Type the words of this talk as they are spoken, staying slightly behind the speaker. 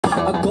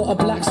I got a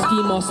black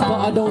ski mask, but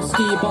I don't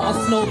ski, but I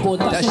snowboard.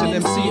 That's an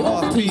MC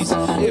off piece.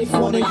 If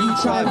one of you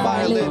try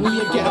violate me,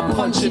 you get a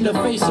punch in the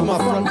face with my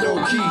front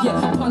door key.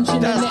 Yeah, punch in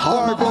the neck. That's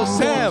hard, bro.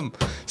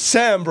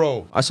 Sam, bro.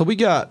 All right, so we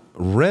got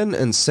Ren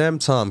and Sam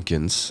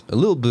Tompkins, a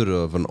little bit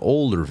of an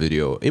older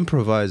video,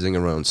 improvising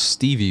around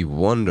Stevie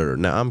Wonder.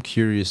 Now, I'm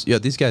curious. Yeah,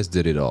 these guys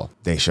did it all.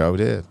 They sure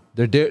did.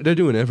 They're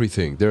doing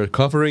everything. They're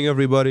covering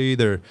everybody.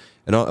 They're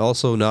and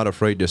also not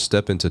afraid to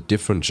step into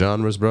different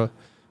genres, bro.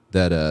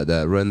 That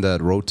Ren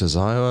that Road to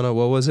Zion,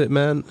 what was it,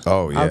 man?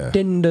 Oh yeah, Out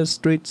in the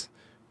streets.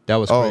 That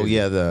was crazy. Oh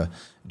yeah, the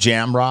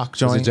Jam Rock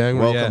joint.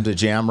 Welcome to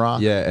Jam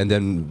Rock. Yeah, and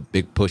then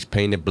Big Push,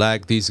 Painted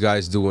Black. These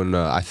guys doing.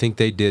 I think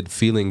they did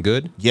Feeling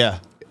Good. Yeah.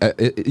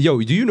 Yo,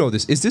 do you know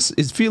this?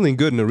 Is Feeling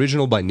Good an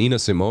original by Nina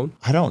Simone?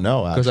 I don't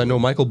know, because I know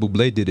Michael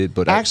Bublé did it,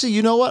 but actually,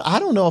 you know what? I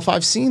don't know if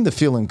I've seen the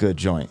Feeling Good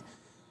joint.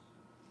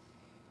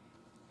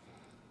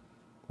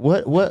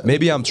 What?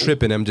 Maybe I'm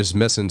tripping. I'm just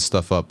messing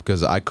stuff up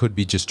because I could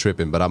be just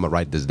tripping. But I'm gonna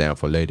write this down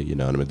for later. You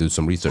know, I'm gonna do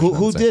some research.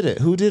 Who did it?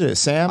 Who did it?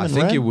 Sam and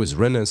Ren? I think it was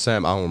Ren and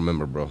Sam. I don't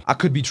remember, bro. I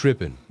could be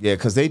tripping. Yeah,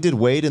 because they did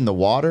Wade in the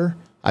Water.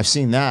 I've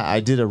seen that. I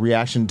did a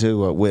reaction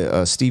to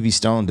with Stevie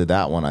Stone did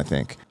that one, I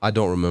think. I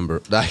don't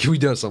remember. We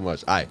done so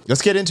much. All right.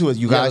 Let's get into it,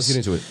 you guys. Let's get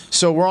into it.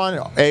 So we're on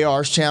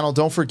AR's channel.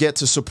 Don't forget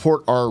to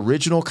support our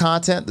original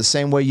content the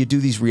same way you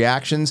do these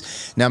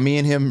reactions. Now, me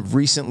and him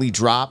recently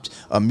dropped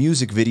a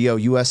music video,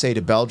 USA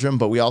to Belgium,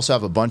 but we also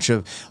have a bunch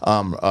of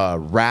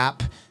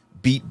rap,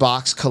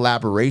 beatbox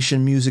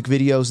collaboration music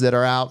videos that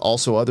are out.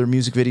 Also other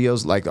music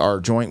videos like our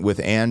joint with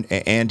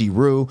Andy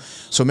Rue.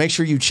 So make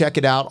sure you check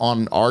it out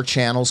on our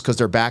channels because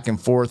they're back and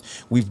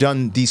forth. We've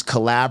done these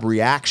collab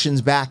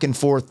reactions back and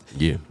forth.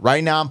 Yeah.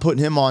 Right now I'm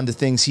putting him on to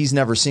things he's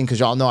never seen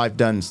because y'all know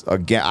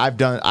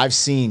I've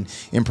seen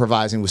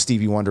improvising with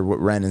Stevie Wonder with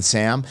Ren and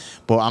Sam,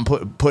 but I'm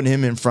putting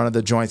him in front of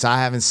the joints I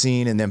haven't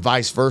seen, and then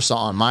vice versa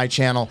on my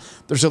channel.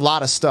 There's a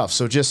lot of stuff.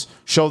 So just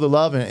show the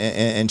love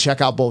and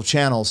check out both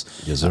channels.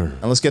 Yes, sir.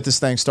 And let's get this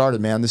thing started,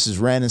 man. This is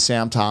Ren and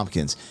Sam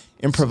Tompkins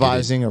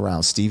improvising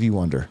around Stevie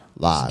Wonder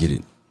live. Let's get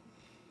it.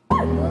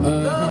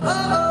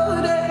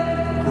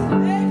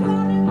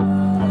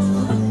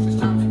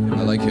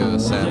 I like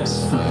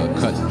Sam's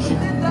cut.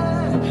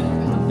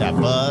 That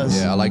buzz.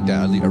 Yeah, I like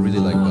that. I really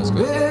like buzz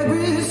cut.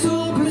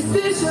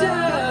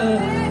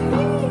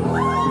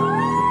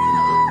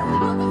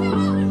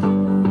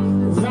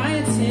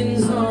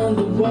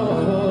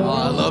 Oh,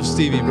 I love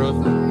Stevie,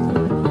 bro.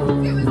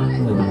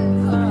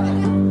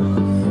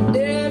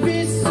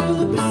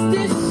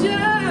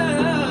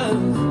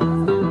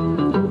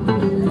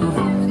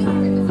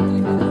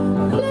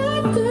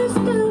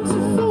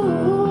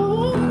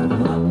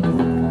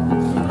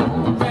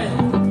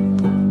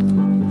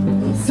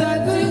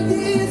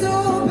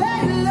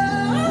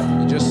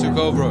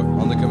 Over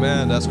on the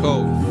command, that's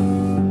cool.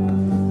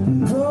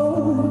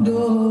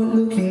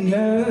 Looking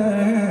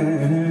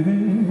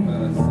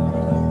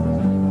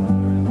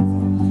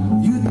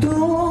you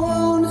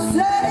don't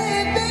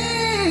save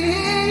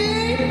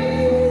me.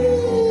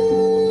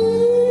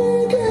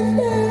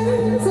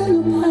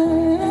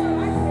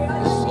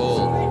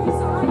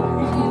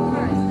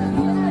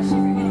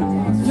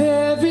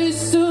 Very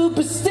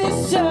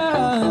superstitious.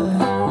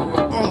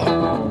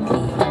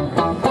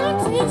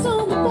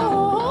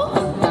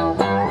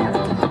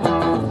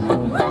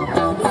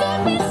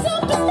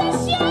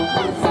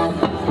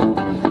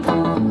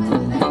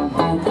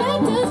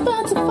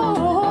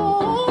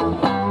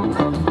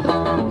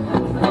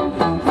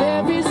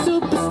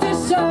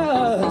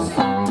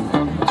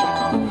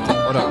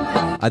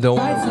 I don't.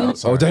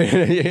 Oh,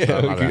 yeah.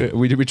 Okay.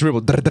 We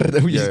dribble.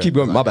 We just keep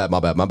going. My bad.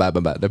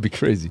 That'd be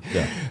crazy.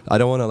 Yeah. I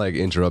don't want to like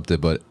interrupt it,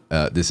 but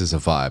this is a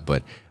vibe.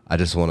 But I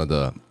just wanted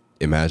to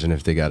imagine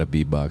if they got a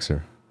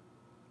beatboxer.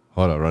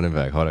 Hold on, running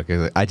back. Hold on.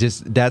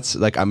 That's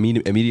like I'm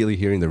immediately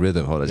hearing the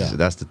rhythm. Hold on,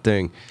 that's the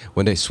thing.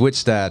 When they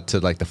switch that to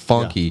like the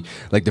funky,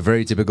 like the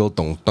very typical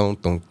don don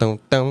don don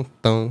don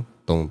don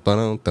don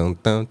don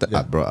don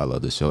don. Bro, I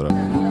love this show.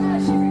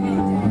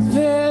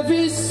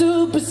 Very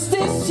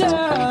superstitious.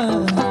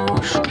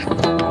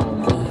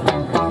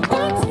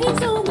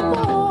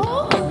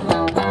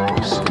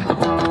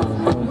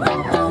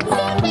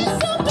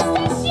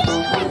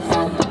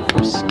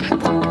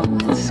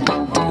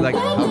 Like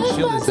how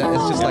chill is that?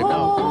 It's just like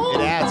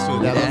it adds to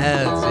that. It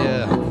adds,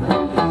 yeah.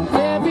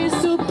 Very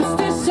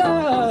superstitious.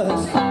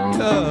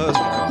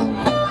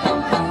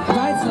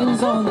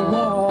 Writings on the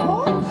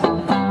wall.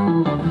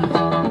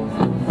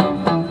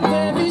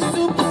 Very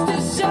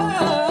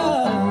superstitious.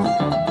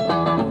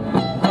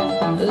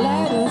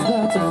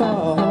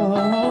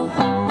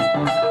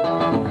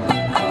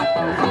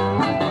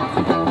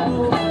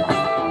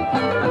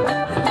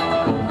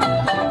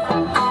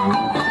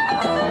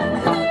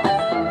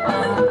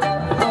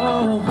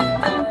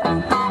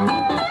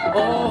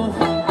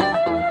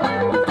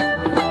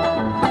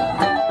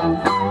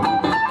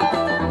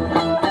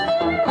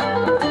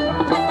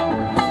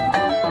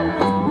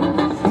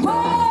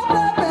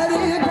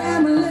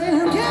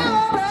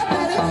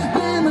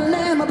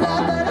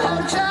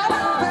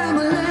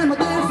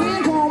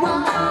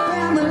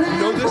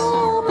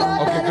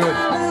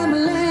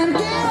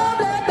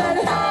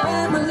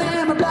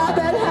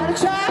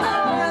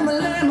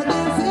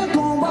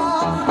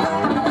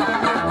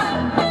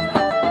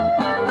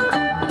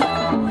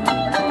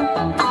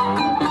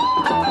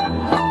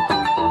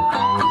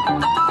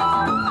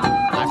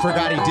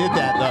 forgot he did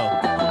that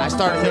though. I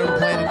started hearing him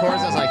playing the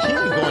chorus. I was like, he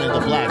ain't going into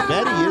Black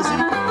Betty, is he?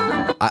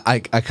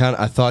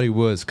 I thought he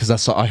was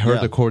because I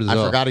heard the chorus. I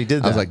forgot he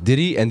did that. I was like, did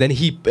he? And then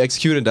he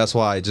executed. That's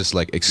why I just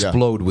like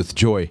explode with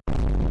joy.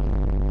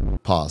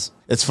 Pause.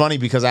 It's funny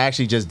because I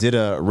actually just did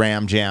a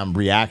Ram Jam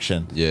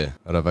reaction. Yeah.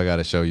 Hold up, I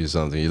gotta show you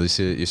something. You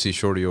see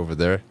Shorty over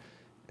there,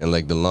 and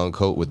like the long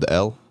coat with the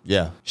L.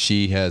 Yeah.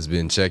 She has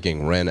been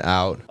checking Ren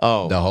out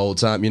the whole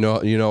time. You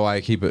know why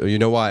I keep it. You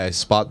know why I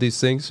spot these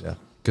things? Yeah.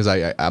 Because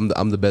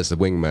I'm the best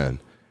wingman.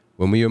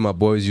 When me and my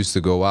boys used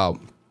to go out,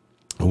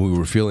 when we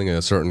were feeling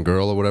a certain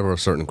girl or whatever, a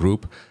certain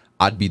group,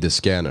 I'd be the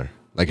scanner.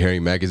 Like Harry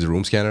Mack is the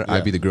room scanner. Yeah.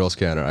 I'd be the girl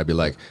scanner. I'd be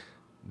like,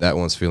 that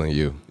one's feeling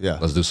you. Yeah.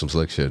 Let's do some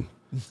slick shit.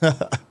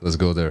 Let's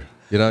go there.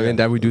 You know what I mean?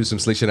 That we do some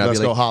slick shit. I'd be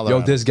like,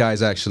 yo, this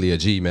guy's actually a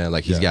G, man.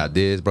 Like, he's got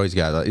this, bro. He's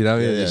got, you know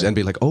what I mean? And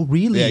be like, oh,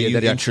 really? Yeah, and you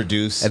then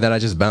introduce. And then I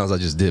just bounce. I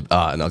just dip.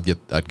 And I'd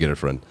get her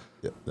friend.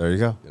 Yeah, there you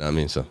go. You know what I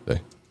mean? So,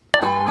 hey.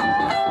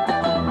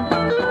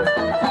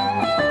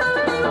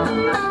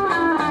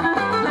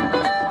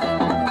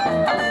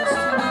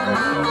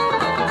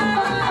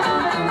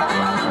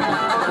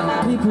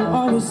 People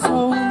always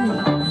told me,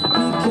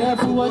 be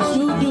careful what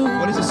you do.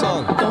 What is the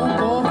song? Don't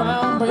go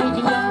around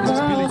breaking young girls'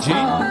 hearts.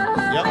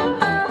 Yep.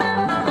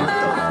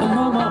 And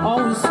mama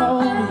always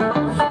told me,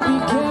 be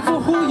careful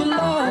who you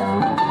love.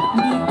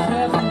 Be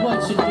careful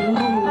what you do.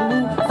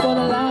 For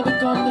the lie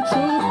become the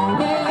truth.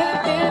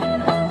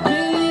 Yeah.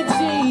 Billie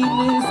Jean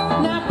is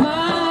not my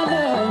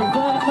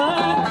lover.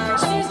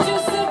 She's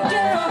just a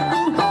girl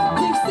who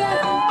thinks that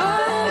I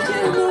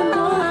am the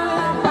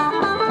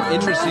one.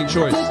 Interesting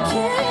choice.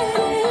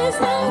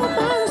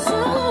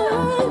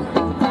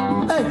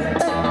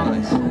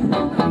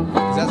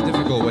 That's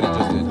difficult what he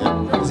just did.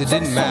 Because it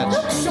didn't match.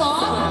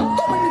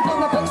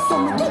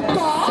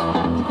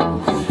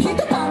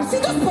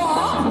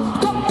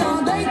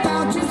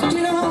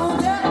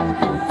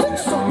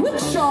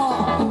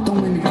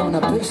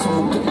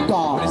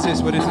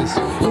 What is this?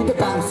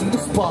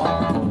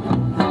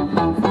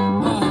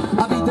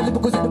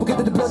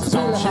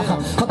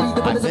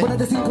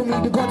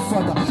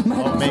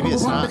 Oh, maybe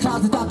it's not.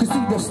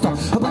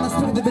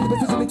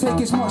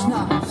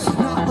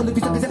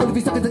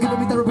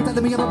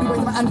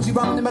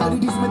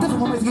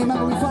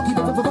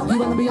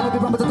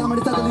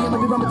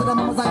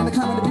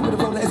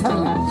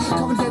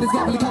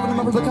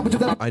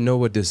 I know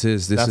what this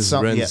is. This is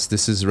Ren's. Yeah.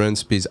 This is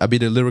Ren's piece. I be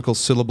the lyrical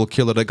syllable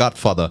killer, the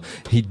Godfather.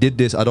 He did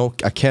this. I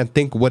can't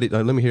think what it.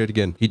 Let me hear it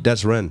again.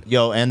 That's Ren.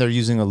 Yo, and they're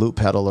using a loop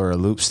pedal or a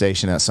loop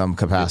station at some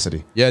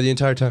capacity. Yeah, the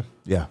entire time.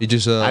 Yeah, he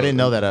just. I didn't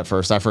know that at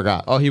first. I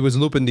forgot. Oh, he was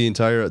looping the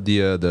entire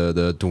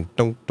the dun,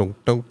 dun,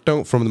 dun,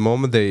 dun, from the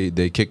moment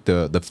they kicked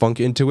the funk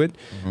into it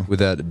with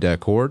that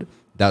chord.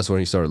 That's when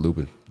he started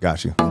looping.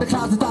 Got you.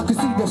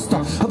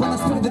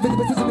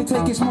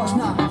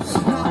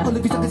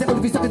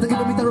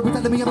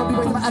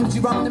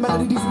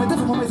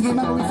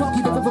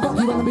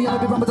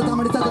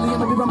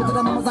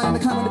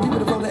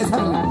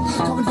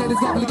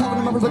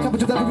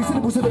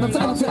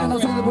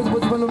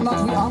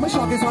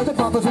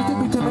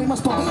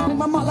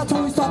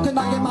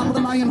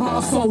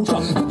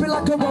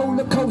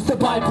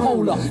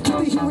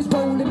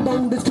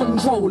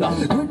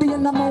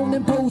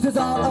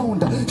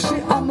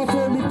 Shit, I'm a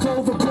fully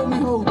cover, call me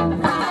home.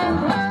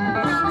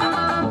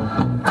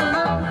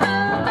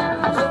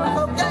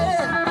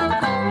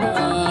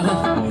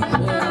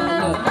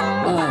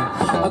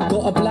 I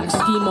got a black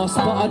ski mask,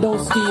 but I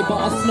don't ski, but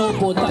I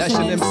snowboard. That's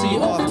an MC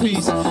off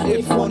piece.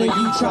 If one of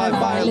you try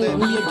violate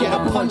me, you get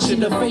a punch in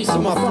the face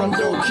of my front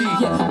door key.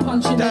 Yeah,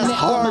 punch in the neck. That's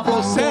hard,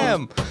 bro.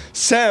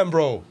 Sam,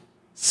 bro.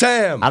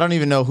 Sam. I don't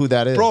even know who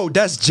that is. Bro,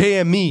 that's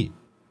JME.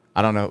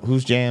 I don't know.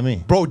 Who's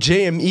JME? Bro,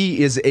 JME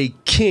is a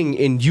king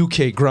in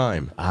UK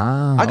grime.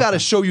 I gotta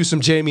show you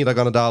some JME like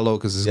on a dialogue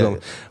because it's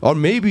going. Or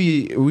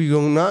maybe we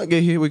gonna not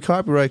get hit with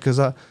copyright because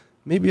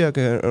maybe I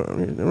can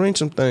arrange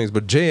some things.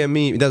 But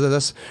JME,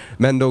 that's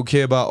men don't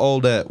care about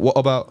all that. What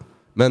about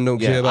men don't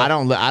care about?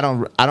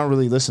 I don't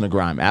really listen to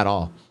grime at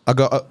all. I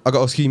got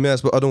a ski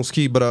mask, but I don't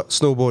ski, but I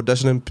snowboard.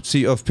 That's an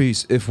MC of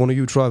peace. If one of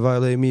you try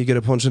violate me, get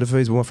a punch in the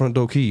face with my front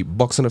door key,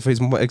 box in the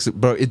face with my exit,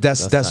 bro.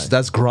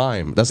 That's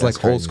grime. That's like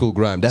crazy. Old school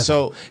grime.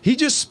 So he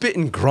just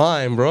spitting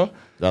grime, bro.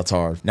 That's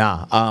hard.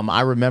 Nah,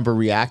 I remember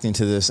reacting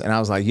to this, and I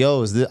was like,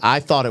 "Yo, is this?"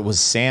 I thought it was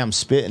Sam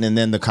spitting, and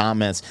then the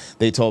comments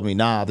they told me,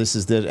 "Nah, this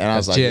is this." And I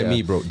was like,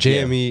 JME, bro.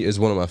 JME is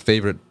one of my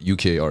favorite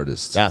UK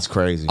artists. That's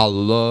crazy. I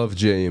love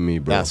JME,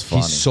 bro. That's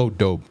funny. He's so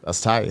dope.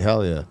 That's tight.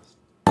 Hell yeah.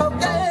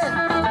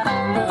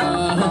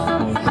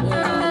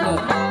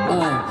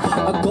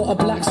 I got a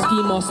black black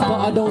ski mask, but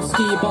I don't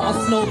ski, but I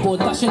snowboard,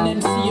 dash an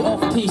MC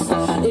off piece.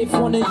 If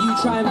one of you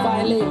try and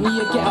violate me,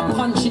 you get a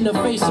punch in the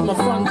face with my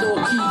front door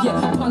key.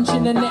 Yeah, punch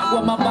in the neck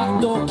with my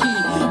back door key.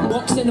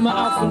 Boxing in my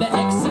out with the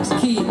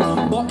X6 key.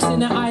 Box in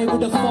the eye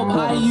with a fob.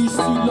 I used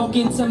to log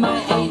into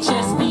my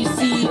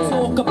HSBC.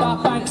 Talk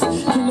about banks,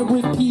 kill it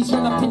with peace.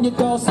 Run up in your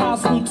girl's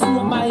house with 2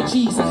 of my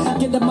G's.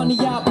 Get the money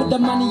out, put the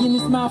money in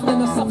his mouth,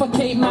 then I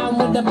suffocate man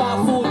with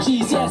about 4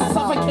 G's. Yeah,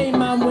 suffocate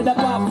man with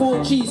about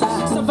 4 G's.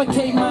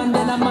 Suffocate man,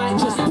 then I might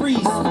just breeze.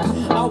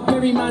 I'll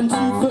bury man 2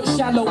 foot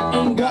shallow.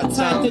 Ain't got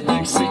time to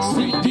dig 6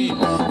 feet deep.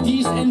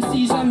 These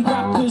MCs and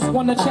rappers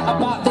wanna chat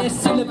about their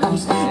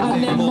syllables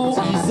and their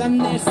multis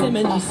and their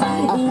similes.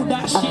 All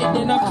that shit,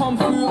 then I come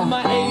through with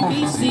my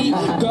ABC.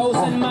 Girls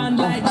and man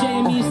like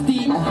Jamie's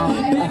deep.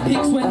 Big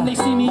pics when they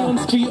see me on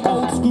street.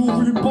 Old school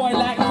rude boy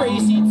like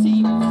Crazy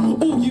T.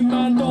 All you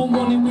man don't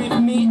want it with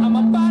me. I'm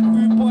a bad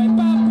rude boy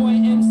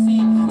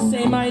MC.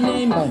 Say my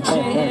name,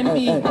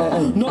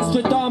 JME.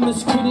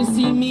 Nostradamus couldn't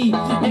see me.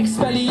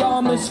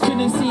 Expelliarmus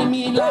couldn't see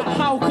me. Like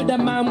how could a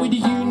man with a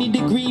uni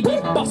degree be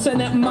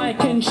busting at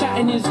mic and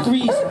chatting his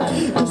grease?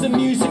 Cause the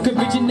music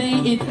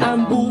originated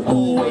and will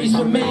always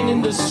remain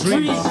in the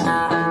streets.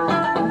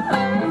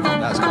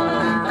 That's cool.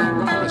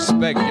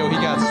 Respect, yo, he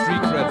got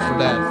street cred for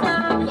that.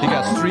 He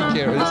got street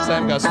care.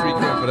 Sam got street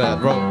cred for that,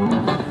 bro.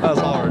 That's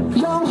hard.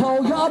 Young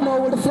ho, y'all know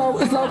where the flow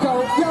is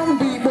loco. Young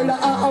beat with the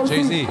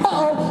Jay-Z.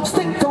 Uh-oh,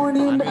 stick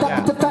corny in the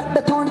back, the fat,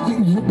 the corny.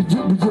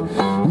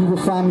 You will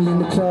find me in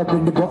the club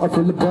with the bottle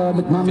full of bud.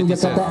 Like mommy, you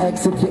got the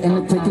X if you're in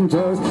the taking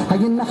drugs. I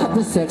ain't not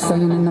having sex, I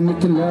ain't in the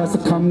making love. So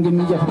come give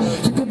me your,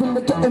 you giving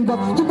the getting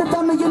buff. You will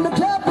find me in the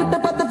club with the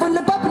bottle full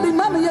of bubbly.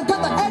 Mommy, you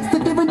got the X to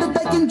giving the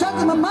taking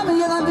drugs. And my mommy,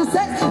 you having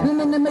sex. And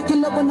then they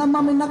making love when I'm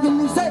mommy knocking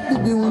me sex.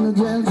 You doing the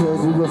jazz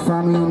drugs, you will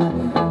find me in the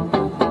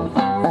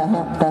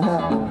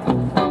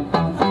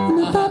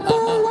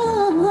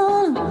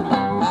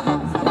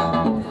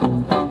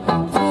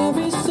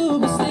Very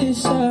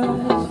superstitious.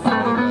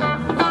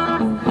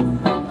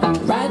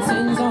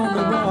 Writings on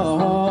the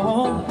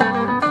wall.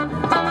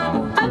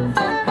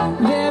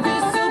 Very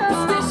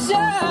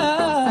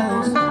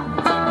superstitious.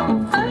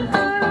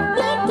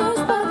 Let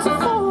those bounce to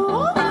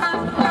fall.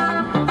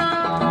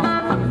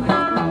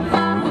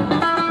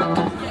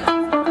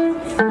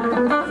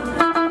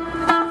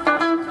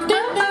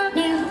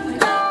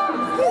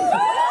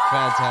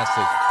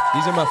 Fantastic.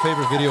 These are my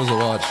favorite videos to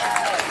watch.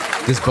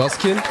 This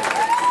Busking,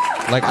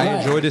 like I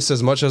enjoy this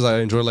as much as I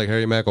enjoy like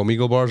Harry Mack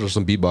Omegle bars or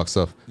some beatbox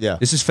stuff. Yeah.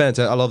 This is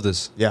fantastic. I love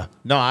this. Yeah.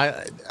 No,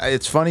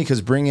 it's funny because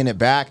bringing it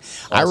back,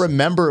 I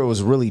remember it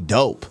was really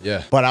dope.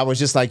 Yeah. But I was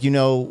just like, you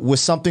know, with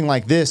something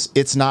like this,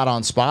 it's not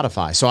on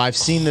Spotify. So I've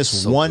seen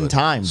this So one good.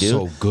 time, dude.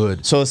 So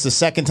good. So it's the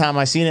second time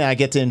I've seen it. I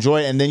get to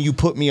enjoy it. And then you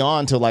put me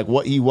on to like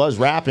what he was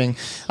rapping.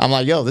 I'm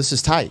like, yo, this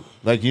is tight.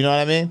 Like, you know what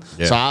I mean?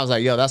 Yeah. So I was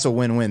like, yo, that's a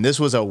win-win. This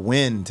was a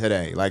win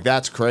today. Like,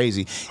 that's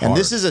crazy. And Hard.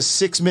 this is a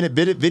 6-minute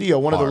video,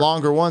 one of the Hard.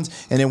 longer ones,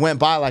 and it went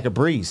by like a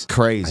breeze.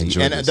 Crazy.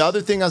 enjoy And this. the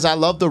other thing is I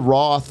love the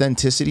raw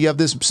authenticity of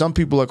this. Some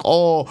people are like,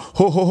 oh,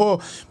 ho, ho,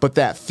 ho. But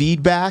that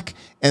feedback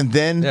and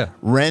then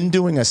Ren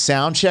doing a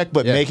sound check,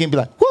 but making it be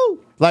like, woo.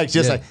 Like,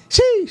 just like,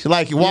 sheesh.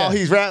 Like, while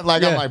he's rapping,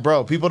 like, I'm like,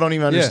 bro, people don't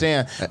even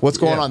understand what's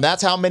going on.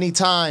 That's how many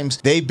times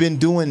they've been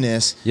doing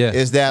this.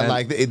 Is that,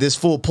 like, this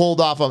fool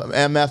pulled off a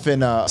MF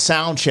in a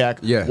sound check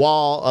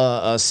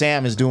while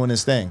Sam is doing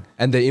his thing.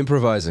 And they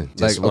improvising.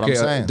 That's Like, what I'm okay,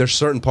 saying. there's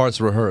certain parts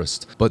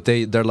rehearsed, but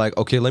they're like,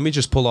 okay, let me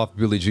just pull off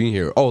Billie Jean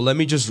here. Oh, let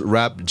me just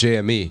rap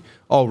JME.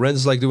 Oh,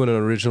 Ren's like doing an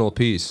original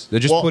piece. They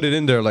just put it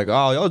in there like,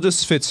 oh,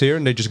 this fits here,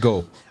 and they just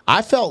go.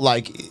 I felt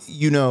like,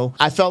 you know,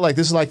 I felt like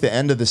this is like the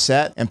end of the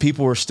set and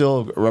people were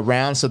still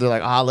around. So they're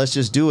like, let's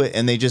just do it.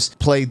 And they just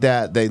played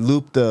that. They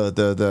looped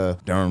the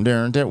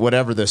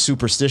whatever, the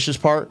superstitious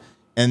part.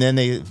 And then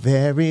they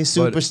very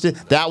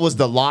superstitious. That was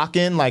the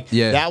lock-in. Like,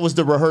 that was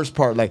the rehearsed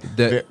part. Like,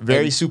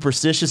 very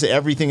superstitious.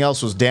 Everything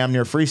else was damn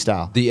near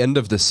freestyle. The end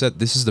of the set,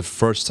 this is the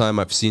first time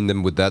I've seen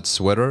them with that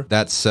sweater,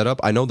 that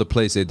setup. I know the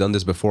place, they've done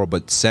this before,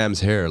 but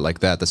Sam's hair like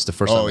that's the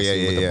first time I've seen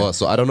him with the bus.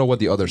 So I don't know what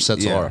the other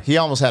sets are. He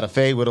almost had a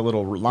fade with a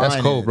little line.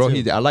 That's cool, bro.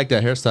 I like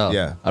that hairstyle.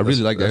 Yeah. I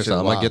really like that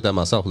hairstyle. I might get that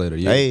myself later.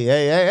 Yeah.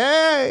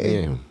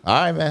 Hey. All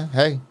right, man.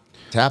 Hey,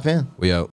 tap in. We out.